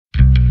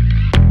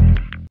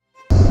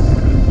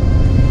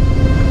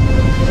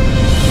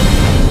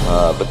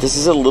But this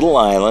is a little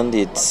island.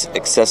 It's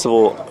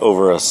accessible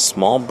over a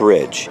small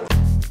bridge.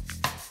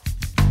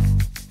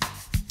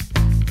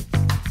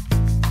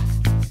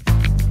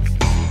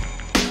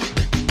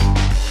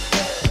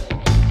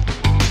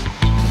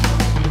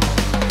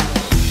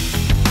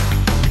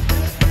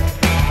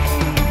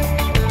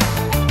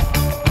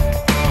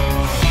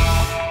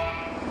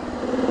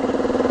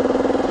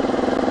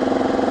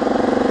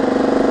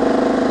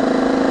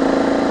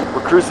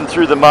 Cruising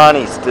through the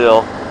Mani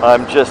still.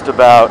 I'm just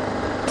about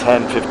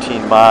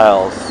 10-15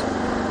 miles,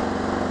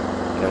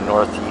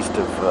 northeast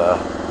of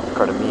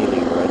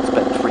Kardymili, where I'd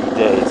spent 3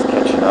 days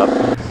catching up.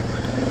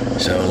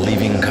 So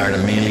leaving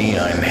Kardymili,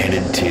 I'm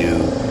headed to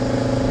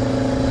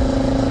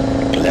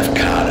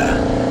Lefkada,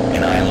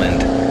 an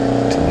island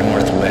to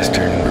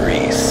northwestern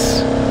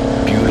Greece.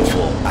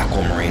 Beautiful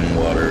aquamarine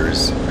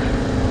waters,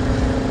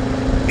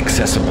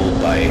 accessible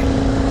by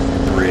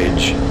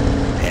bridge,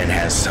 and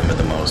has some of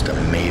the most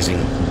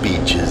amazing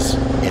beaches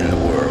in the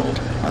world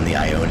on the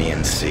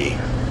Ionian Sea.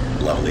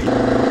 Lovely.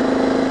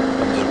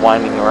 I'm just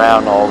winding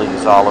around all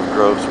these olive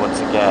groves once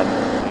again.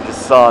 You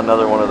just saw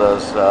another one of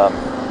those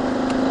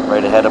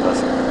right ahead of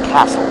us,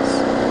 castles,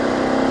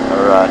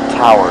 or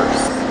towers.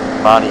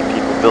 Mani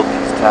people built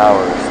these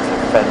towers to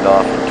fend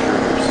off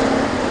intruders,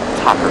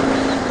 attackers.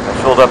 I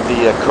filled up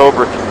the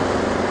Cobra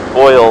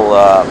oil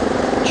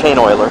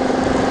chain oiler.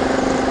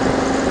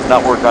 Does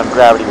not work on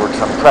gravity, works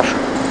on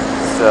pressure.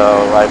 So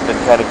I've been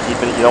kind of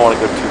keeping it. You don't want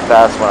to go too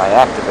fast when I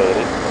activate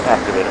it.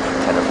 Activate it for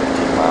 10 or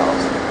 15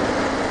 miles.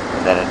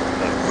 And then it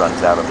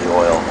runs out of the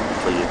oil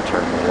until you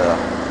turn the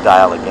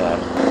dial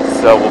again.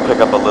 So we'll pick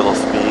up a little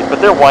speed.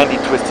 But they're windy,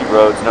 twisty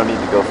roads. No need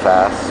to go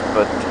fast.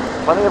 But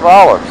plenty of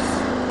olives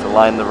to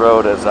line the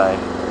road as I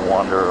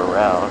wander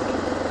around.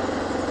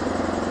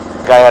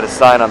 A guy had a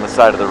sign on the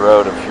side of the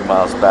road a few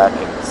miles back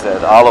and it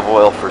said, "Olive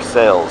oil for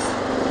sales."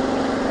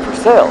 For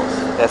sales.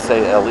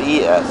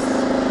 S-A-L-E-S.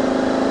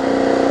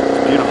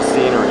 Beautiful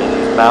scenery.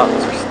 These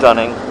mountains are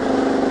stunning.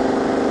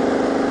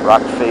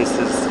 Rock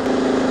faces,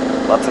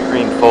 lots of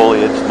green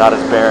foliage, not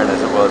as barren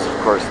as it was, of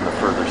course, in the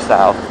further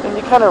south. And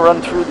you kind of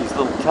run through these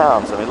little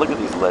towns. I mean, look at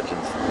these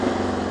legends.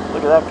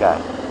 Look at that guy.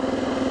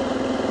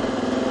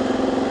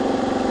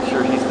 I'm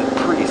sure he's the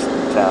priest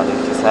in town.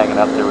 He's just hanging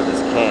out there with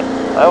his cane.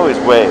 I always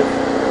wave.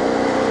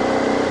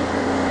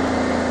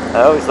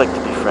 I always like to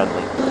be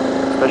friendly,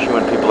 especially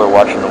when people are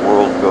watching the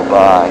world go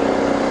by.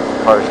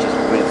 Cars just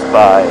whiz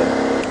by.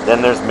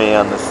 Then there's me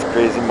on this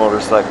crazy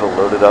motorcycle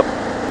loaded up.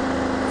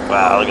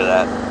 Wow, look at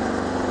that.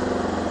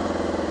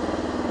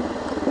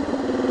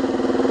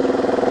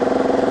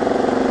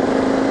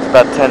 It's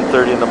about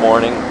 10:30 in the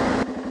morning.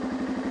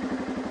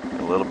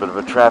 A little bit of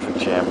a traffic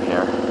jam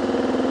here.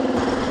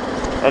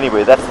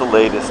 Anyway, that's the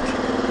latest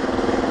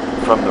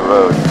from the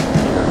road.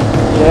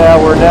 Yeah,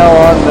 we're now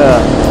on the,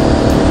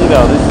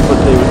 this is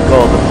what they would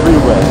call the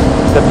freeway,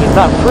 except it's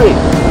not free.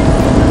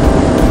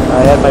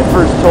 I had my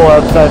first toll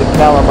outside of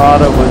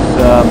Kalamata was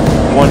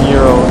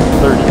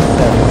 €1.30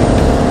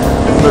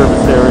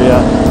 service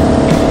area,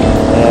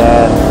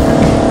 and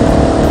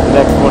the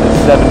next one is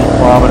 70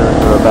 kilometers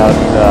or about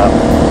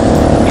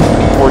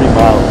 40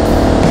 miles.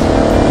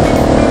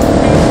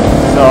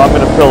 So I'm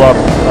going to fill up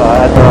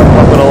after I'm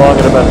pumping along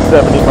at about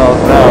 70 miles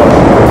an hour.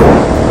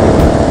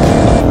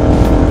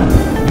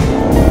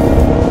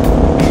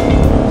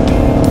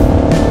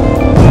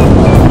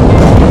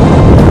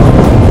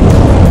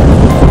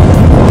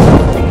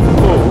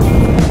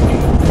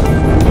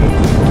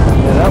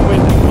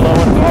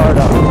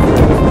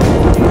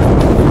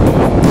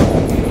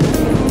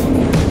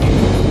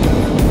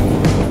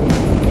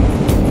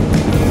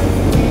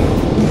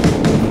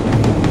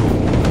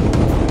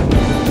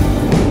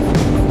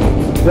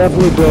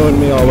 Definitely blowing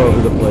me all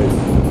over the place.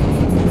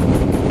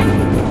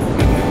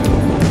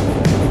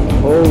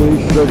 Holy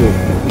sugar.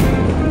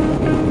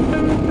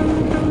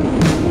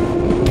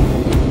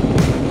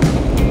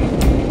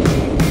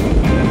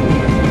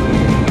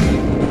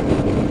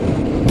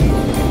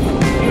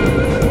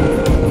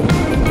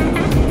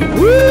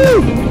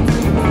 Woo!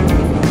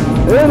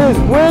 It is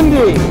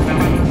windy.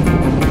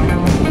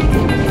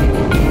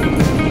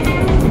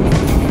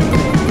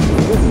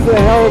 This is a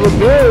hell of a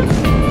bridge.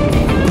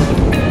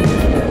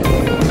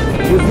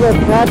 This is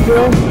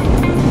Lefkada.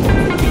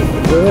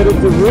 We're headed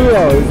to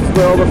Rio. This is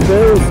where all the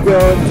ferries go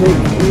and take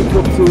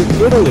people to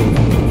Italy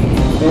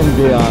and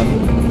beyond.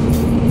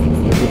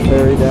 There's a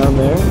ferry down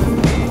there.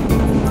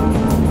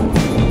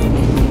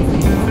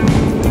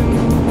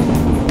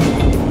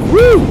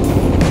 Woo!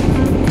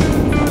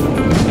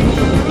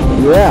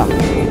 Yeah.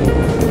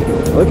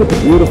 Look at the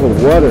beautiful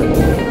water.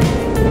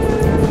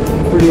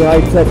 Pretty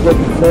high-tech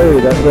looking ferry,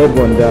 that red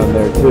one down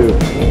there too.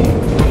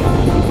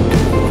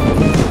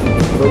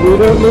 But we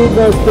don't need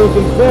no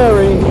stinking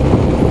ferry.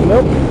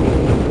 Nope.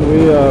 We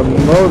are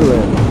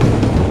motoring.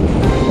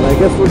 And I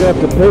guess we're going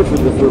to have to pay for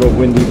this little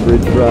windy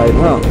bridge ride,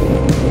 huh?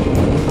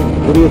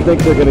 What do you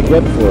think they're going to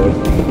get for it?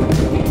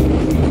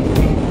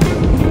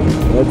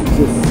 Let's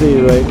just see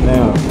right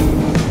now.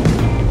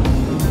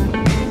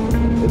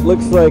 It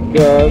looks like €2,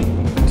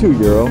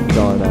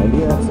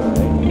 $1.90. That's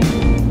alright.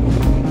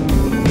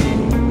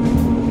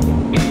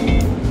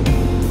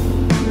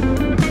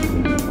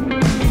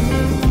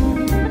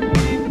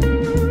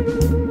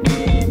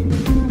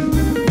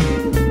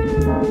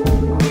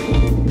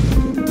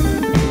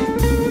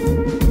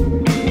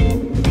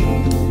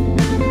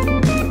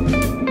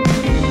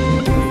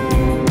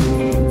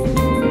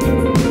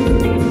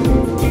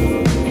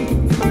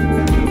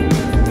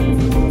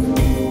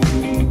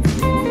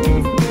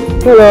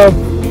 Hello.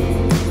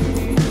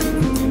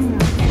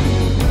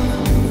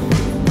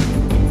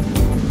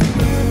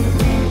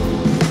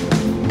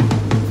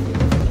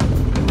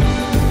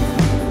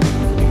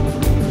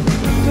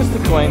 Just a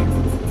coin.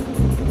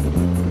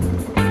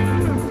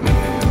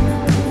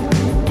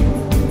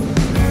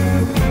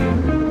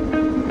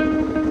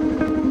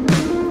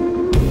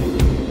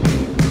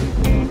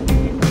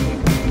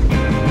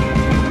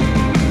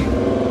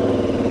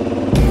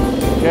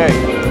 Okay.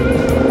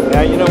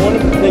 Now, you know, one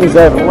of the things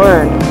I've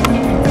learned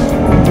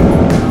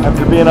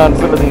after being on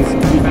some of these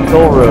Greek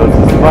toll roads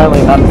is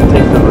finally not to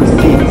take the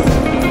receipts.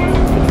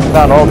 I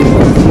found all these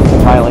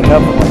receipts piling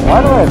up. I'm like,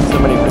 why do I have so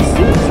many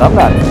receipts? I'm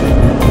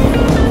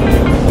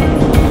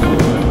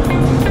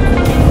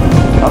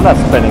not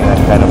spending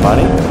that kind of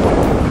money.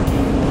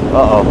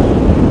 Uh-oh.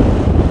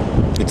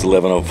 It's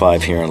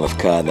 11:05 here in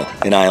Lefkada,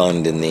 an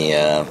island in the,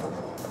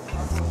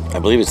 I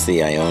believe it's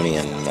the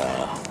Ionian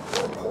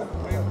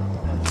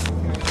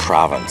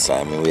province.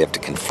 I mean, we have to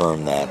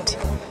confirm that.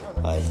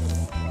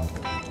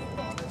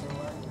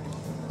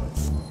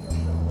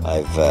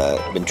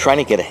 I've been trying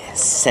to get a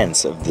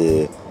sense of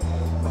the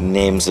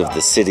names of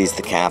the cities,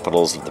 the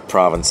capitals of the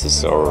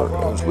provinces, or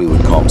as we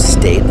would call them,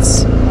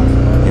 states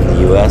in the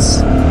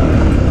U.S.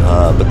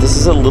 But this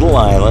is a little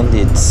island.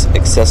 It's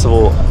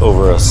accessible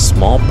over a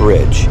small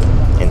bridge.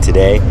 And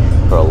today,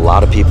 there are a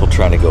lot of people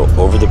trying to go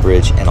over the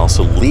bridge and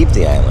also leave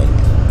the island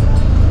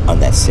on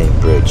that same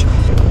bridge.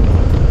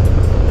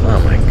 Oh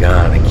my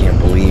God, I can't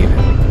believe it.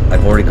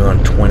 I've already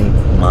gone 20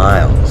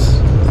 miles.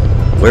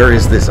 Where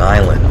is this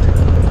island?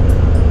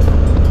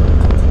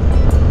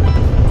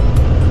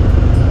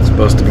 It's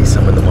supposed to be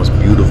some of the most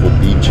beautiful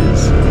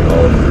beaches in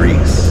all of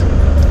Greece.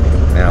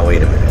 Now,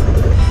 wait a minute.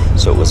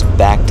 So it was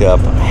backed up.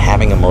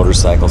 Having a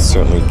motorcycle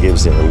certainly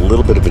gives it a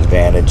little bit of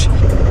advantage.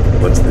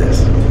 What's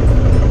this?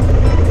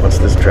 What's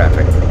this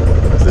traffic?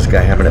 Is this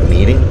guy having a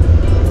meeting?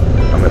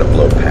 I'm gonna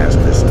blow past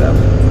this stuff.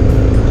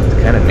 It's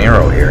kind of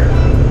narrow here.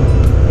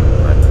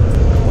 But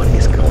what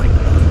is going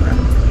on?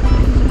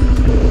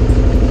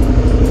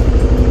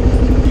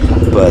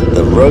 But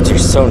the roads are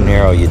so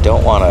narrow, you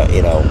don't want to,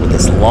 you know, with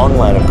this long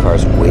line of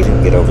cars waiting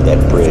to get over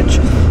that bridge,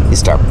 you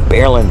start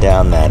barreling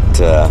down that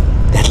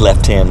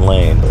left-hand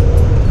lane.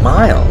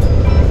 Mile,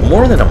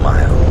 more than a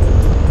mile.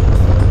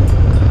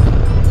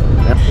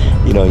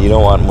 You know, you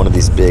don't want one of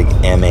these big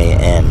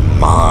MAN,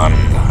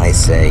 I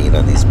say, you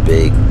know, these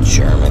big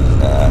German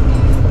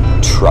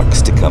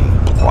trucks to come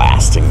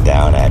blasting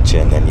down at you,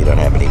 and then you don't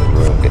have any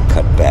room to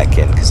cut back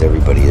in because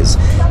everybody is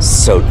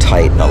so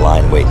tight in a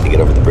line waiting to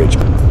get over the bridge.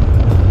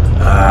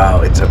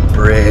 Oh, it's a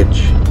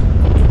bridge.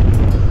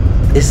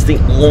 It's the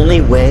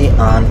only way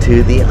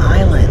onto the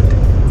island.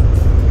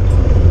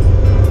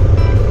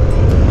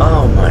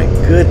 Oh my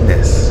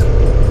goodness.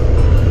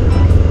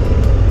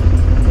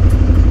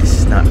 This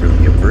is not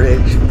really a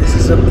bridge. This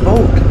is a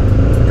boat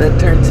that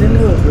turns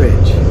into a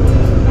bridge.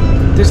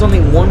 There's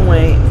only one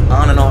way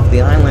on and off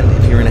the island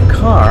if you're in a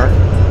car,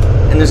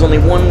 and there's only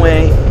one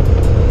way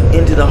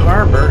into the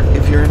harbor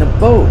if you're in a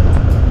boat.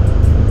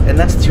 And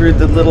that's through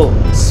the little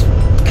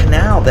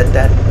canal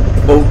that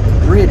boat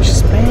bridge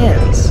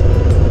spans.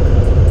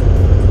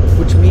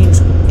 Which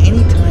means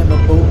anytime a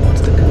boat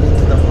wants to come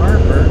into the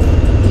harbor,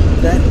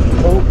 that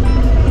boat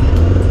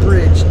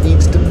bridge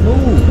needs to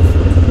move,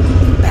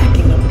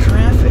 backing up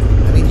traffic.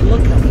 I mean,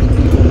 look how many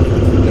people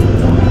can get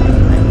on the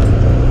island.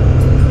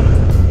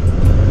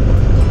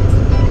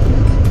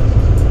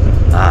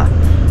 Ah,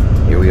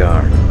 here we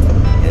are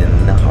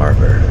in the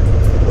harbor.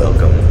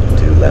 Welcome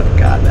to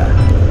Lefkada.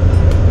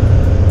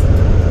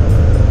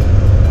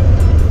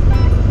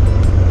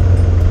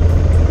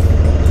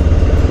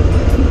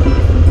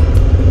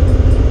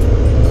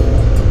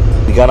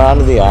 We got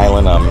onto the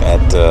island. I'm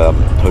at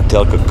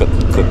Hotel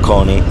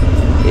Kokoni.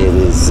 It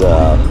is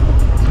a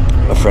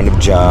friend of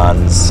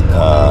John's,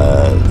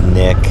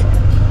 Nick,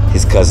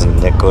 his cousin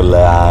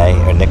Nicholas,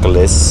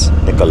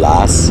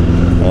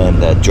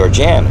 and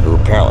Georgianne, who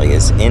apparently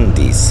is in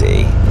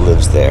DC,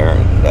 lives there.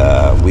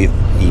 And we've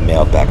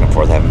emailed back and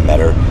forth. I haven't met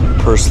her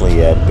personally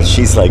yet, but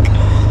she's like,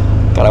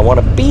 God, I want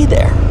to be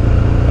there.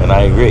 And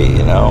I agree,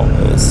 you know,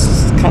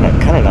 it's kind of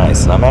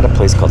nice. And I'm at a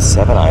place called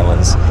Seven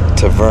Islands,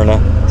 Taverna,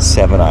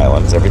 Seven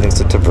Islands.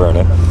 Everything's a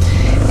taverna.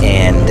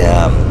 And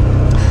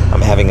I'm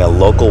having a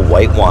local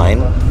white wine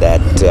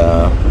that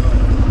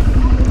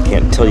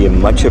can't tell you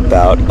much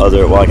about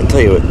well, I can tell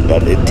you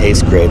that it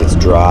tastes great. It's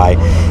dry.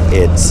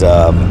 It's,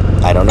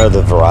 I don't know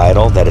the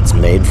varietal that it's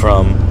made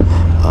from.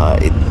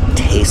 It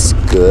tastes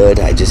good.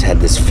 I just had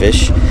this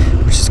fish,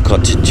 which is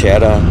called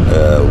chinchera,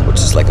 which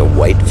is like a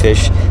white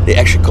fish. They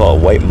actually call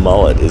it white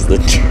mullet is the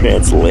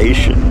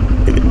translation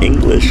in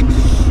English.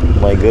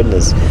 My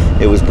goodness.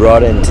 It was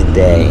brought in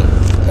today,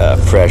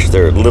 fresh.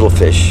 They're little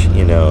fish,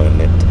 you know,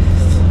 and it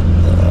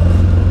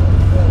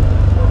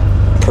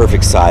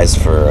perfect size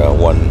for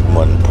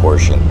one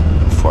portion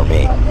for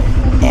me.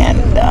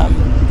 And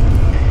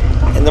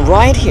the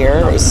ride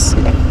here was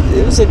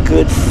a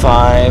good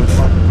 5.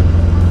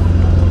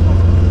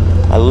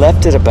 I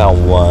left at about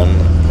 1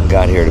 and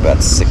got here at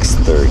about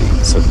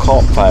 6:30, so call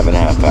it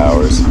 5.5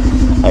 hours.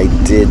 I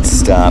did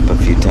stop a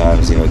few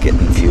times, you know,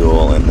 getting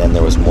fuel, and then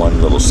there was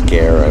one little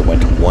scare. I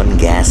went to one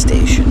gas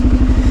station,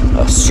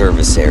 a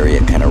service area,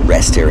 kind of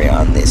rest area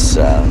on this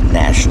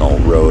national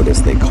road,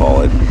 as they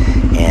call it,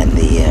 and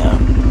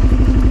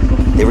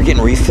they were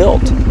getting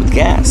refilled with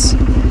gas.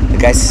 The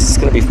guy says it's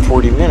going to be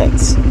 40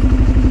 minutes,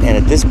 and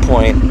at this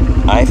point,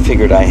 I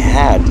figured I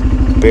had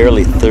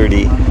barely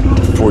 30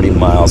 to 40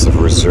 miles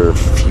of reserve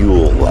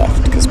fuel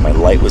left because my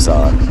light was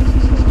on.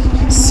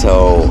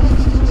 So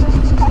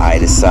I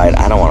decide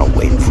I don't want to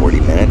wait 40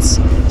 minutes,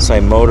 so I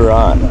motor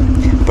on.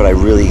 But I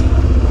really,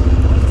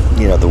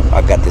 you know,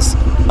 I've got this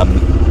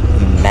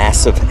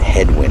massive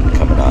headwind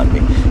coming on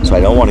me, so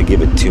I don't want to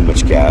give it too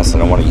much gas. I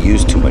don't want to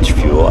use too much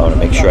fuel. I want to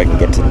make sure I can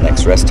get to the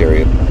next rest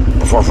area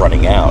before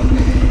running out.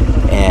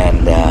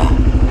 And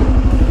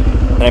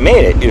I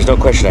made it. There's no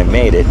question I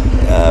made it.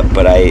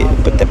 But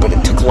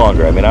it took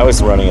longer. I mean, I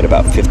was running at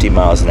about 50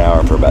 miles an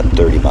hour for about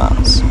 30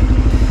 miles,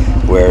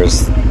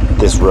 whereas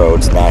this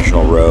road's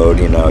national road.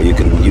 You know, you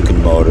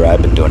can motor.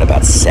 I've been doing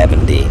about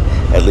 70.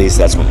 At least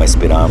that's what my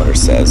speedometer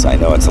says. I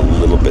know it's a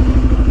little bit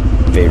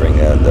favoring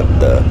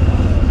the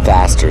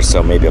faster,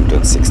 so maybe I'm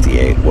doing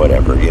 68.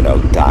 Whatever. You know,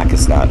 Doc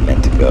is not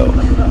meant to go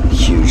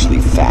hugely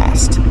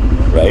fast,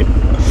 right?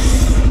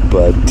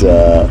 But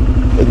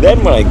and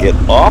then when I get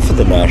off of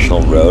the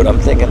national road, I'm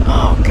thinking,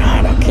 oh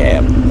God,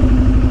 okay,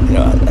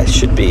 I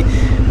should be,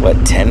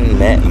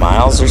 10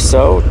 miles or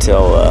so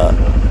till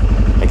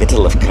I get to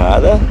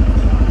Lefkada.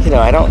 You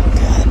know,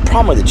 the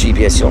problem with the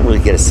GPS, you don't really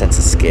get a sense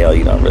of scale.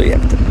 You don't really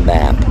have to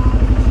map.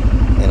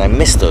 And I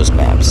miss those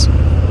maps.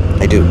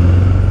 I do.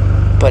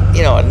 But,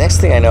 you know, next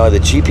thing I know, the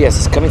GPS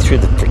is coming through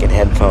the freaking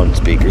headphone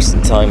speakers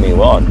and telling me,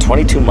 well, in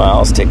 22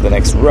 miles, take the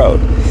next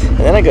road. And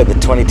then I go to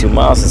 22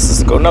 miles, and it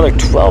says go another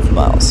 12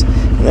 miles.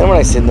 And then when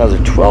I say another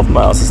 12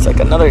 miles, it's like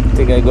I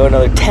go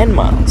another 10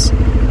 miles.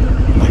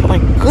 I'm like, oh my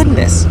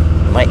goodness,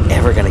 am I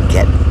ever going to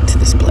get to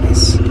this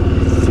place?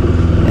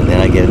 And then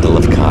I get into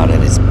Lefkada,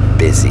 and it's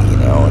busy, you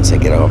know. Once I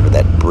get over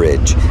that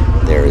bridge,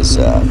 there is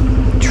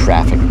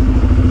traffic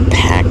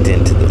packed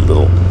into the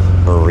little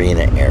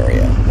marina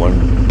area.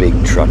 One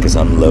big truck is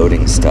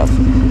unloading stuff,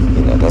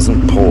 you know,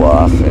 doesn't pull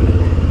off,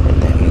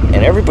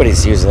 and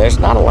everybody's using. There's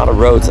not a lot of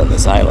roads on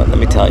this island, let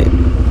me tell you.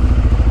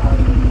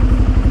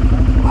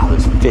 Wow,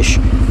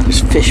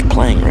 there's fish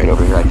playing right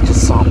over here. I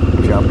just saw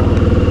them jump.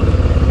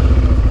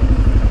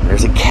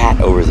 There's a cat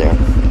over there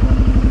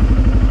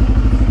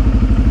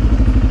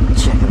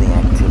checking the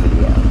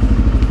activity out.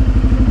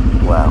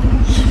 Wow.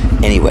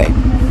 Anyway,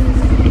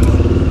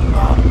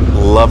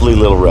 lovely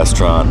little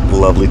restaurant,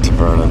 lovely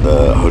taverna.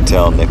 The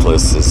hotel,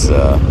 Nicholas is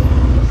the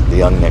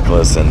young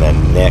Nicholas, and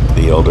then Nick,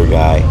 the older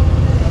guy.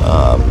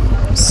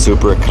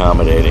 Super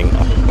accommodating,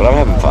 but I'm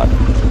having fun.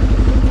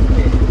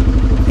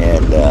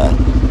 And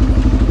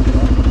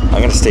I'm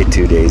going to stay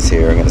 2 days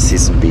here. I'm going to see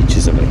some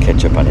beaches. I'm going to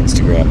catch up on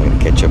Instagram. I'm going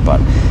to catch up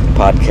on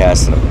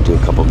podcasts, and I'm going to do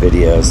a couple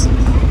videos.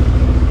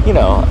 You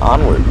know,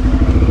 onward.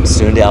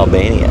 Soon to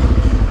Albania.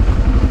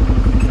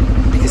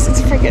 Because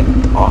it's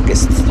freaking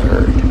August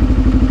 3rd.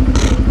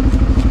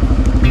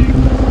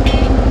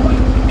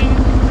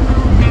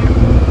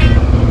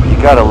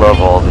 You gotta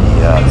love all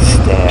the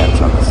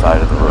stands on the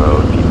side of the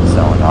road. People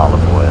selling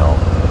olive oil,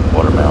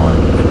 watermelon,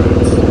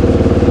 fruits,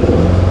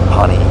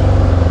 honey.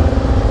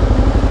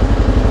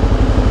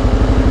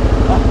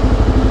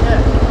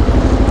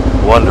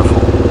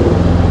 Wonderful.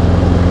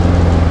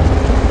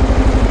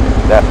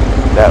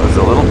 That was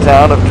the little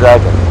town of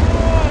Dragon.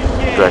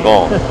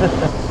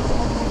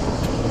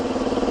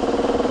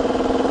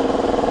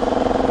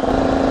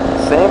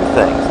 Same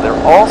things.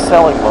 They're all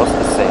selling most of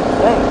the same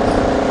things.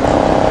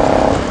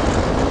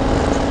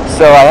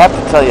 So I have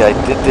to tell you, I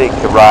did take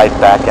a ride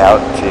back out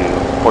to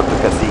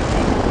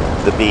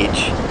the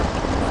beach,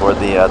 for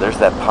there's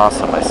that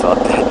possum I saw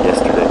dead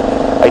yesterday.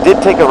 I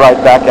did take a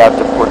ride back out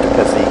to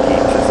because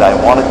I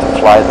wanted to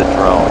fly the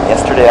drone.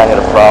 Yesterday I had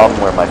a problem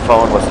where my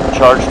phone wasn't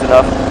charged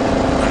enough.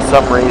 For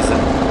some reason,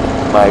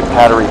 my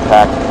battery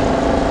pack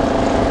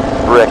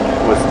brick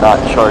was not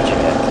charging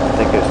it. I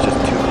think it was just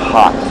too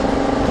hot.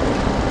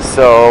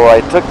 So I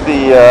took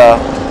the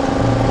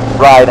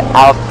ride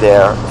out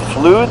there,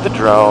 flew the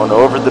drone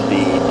over the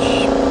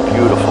beach.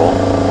 Beautiful.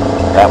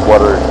 That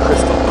water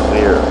crystal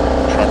clear,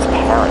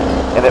 transparent.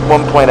 And at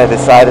one point I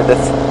decided,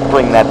 let's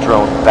bring that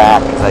drone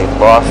back because I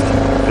lost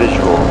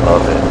visual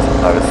of it.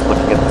 I was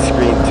looking at the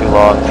screen too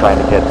long,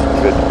 trying to get some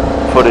good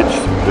footage,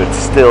 some good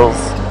stills,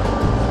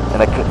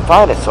 and I couldn't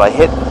find it. So I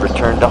hit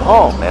return to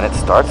home, and it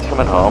starts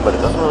coming home, but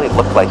it doesn't really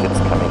look like it's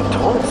coming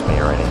towards me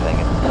or anything.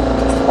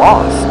 It's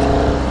lost.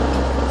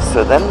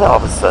 So then all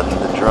of a sudden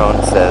the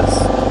drone says,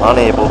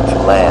 unable to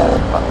land.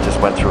 I just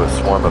went through a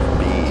swarm of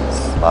bees.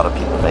 A lot of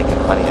people making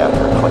honey out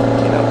here,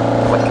 collecting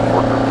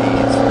worker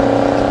bees.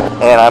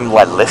 And I'm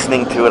like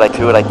listening to it,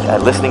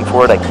 I'm listening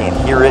for it, I can't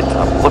hear it.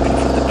 I'm looking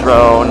for the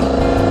drone.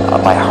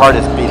 My heart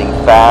is beating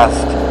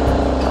fast.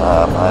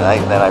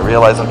 Then I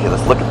realize, okay,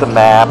 let's look at the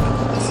map.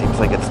 It seems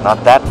like it's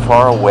not that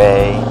far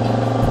away.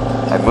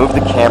 I move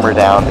the camera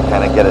down to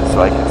kind of get it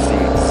so I can see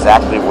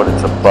exactly what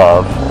it's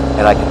above.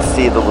 and I can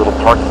see the little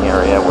parking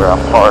area where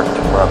I'm parked,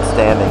 where I'm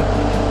standing,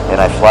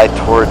 and I fly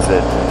towards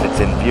it, and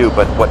it's in view.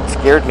 But what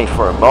scared me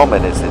for a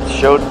moment is it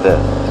showed the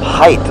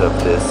height of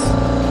this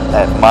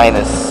at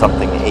minus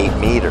something 8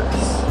 meters,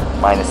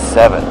 minus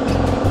 7,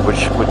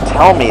 which would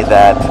tell me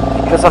that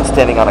because I'm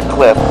standing on a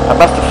cliff, I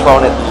must have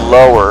flown it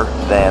lower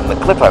than the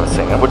cliff I was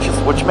sitting on,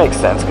 which makes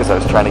sense because I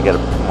was trying to get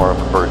more of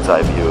a bird's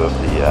eye view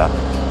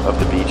of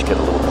the beach, get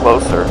a little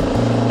closer.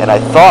 And I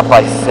thought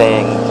by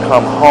saying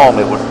come home,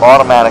 it would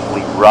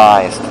automatically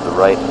rise to the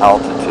right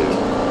altitude.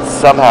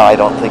 Somehow I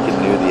don't think it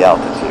knew the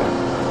altitude.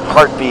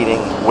 Heart beating,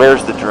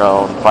 where's the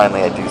drone?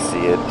 Finally I do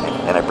see it,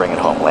 and I bring it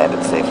home,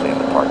 landed safely in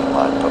the parking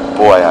lot. But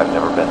boy, I've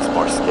never been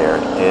more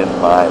scared in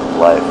my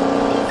life.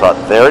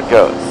 Thought, there it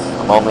goes.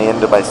 I'm only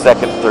into my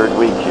second, third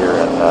week here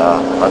and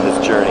on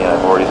this journey, and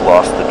I've already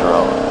lost the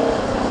drone.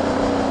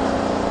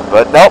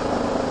 But nope,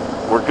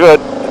 we're good.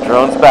 The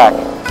drone's back.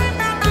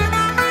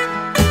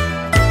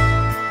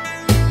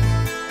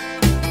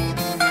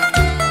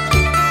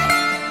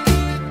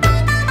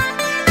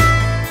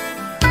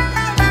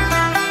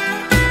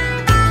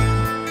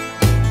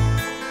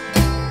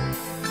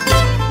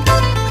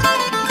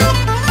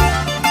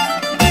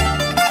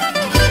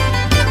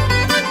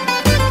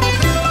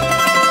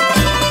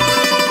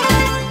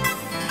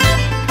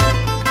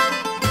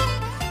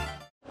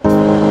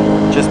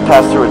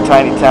 Passed through a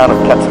tiny town of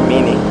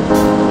Kardymili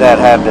that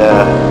had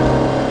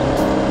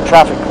a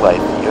traffic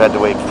light. You had to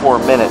wait 4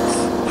 minutes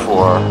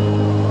for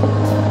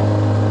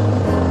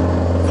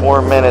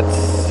 4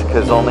 minutes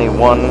because only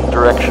one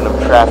direction of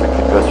traffic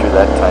could go through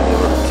that tiny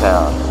little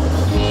town.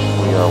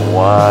 We are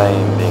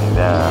winding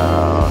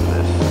down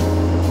this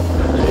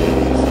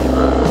crazy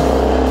road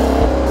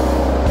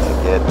to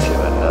get to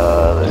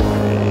another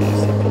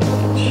crazy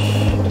beach.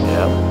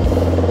 Yep.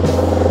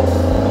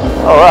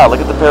 Oh wow, look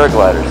at the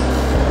paragliders.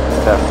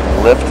 Have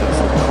some lift and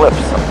some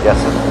clips, I'm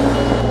guessing.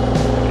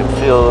 You can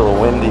feel a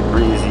little windy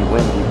breezy.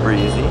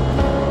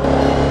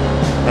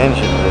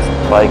 Engine of this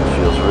bike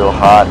feels real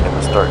hot. It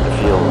was starting to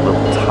feel a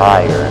little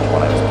tired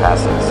when I was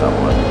passing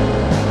someone.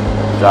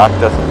 Doc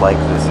doesn't like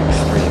this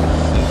extreme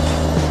heat.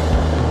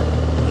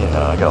 You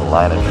know, I got a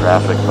line of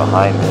traffic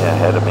behind me,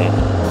 ahead of me.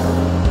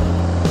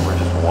 We're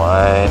just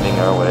winding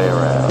our way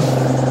around.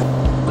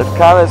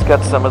 Lefkada's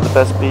got some of the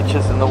best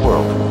beaches in the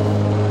world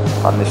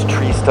on this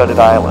tree-studded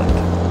island.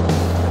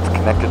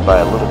 Connected by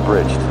a little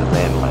bridge to the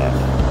mainland.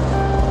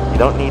 You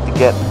don't need to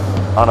get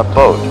on a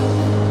boat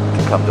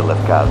to come to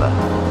Lefkada.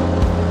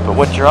 But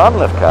once you're on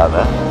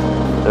Lefkada,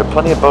 there are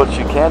plenty of boats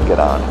you can get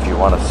on if you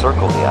want to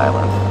circle the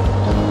island.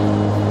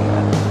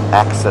 And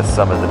access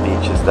some of the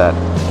beaches that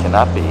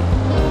cannot be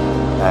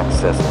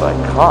accessed by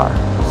car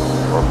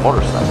or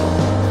motorcycle.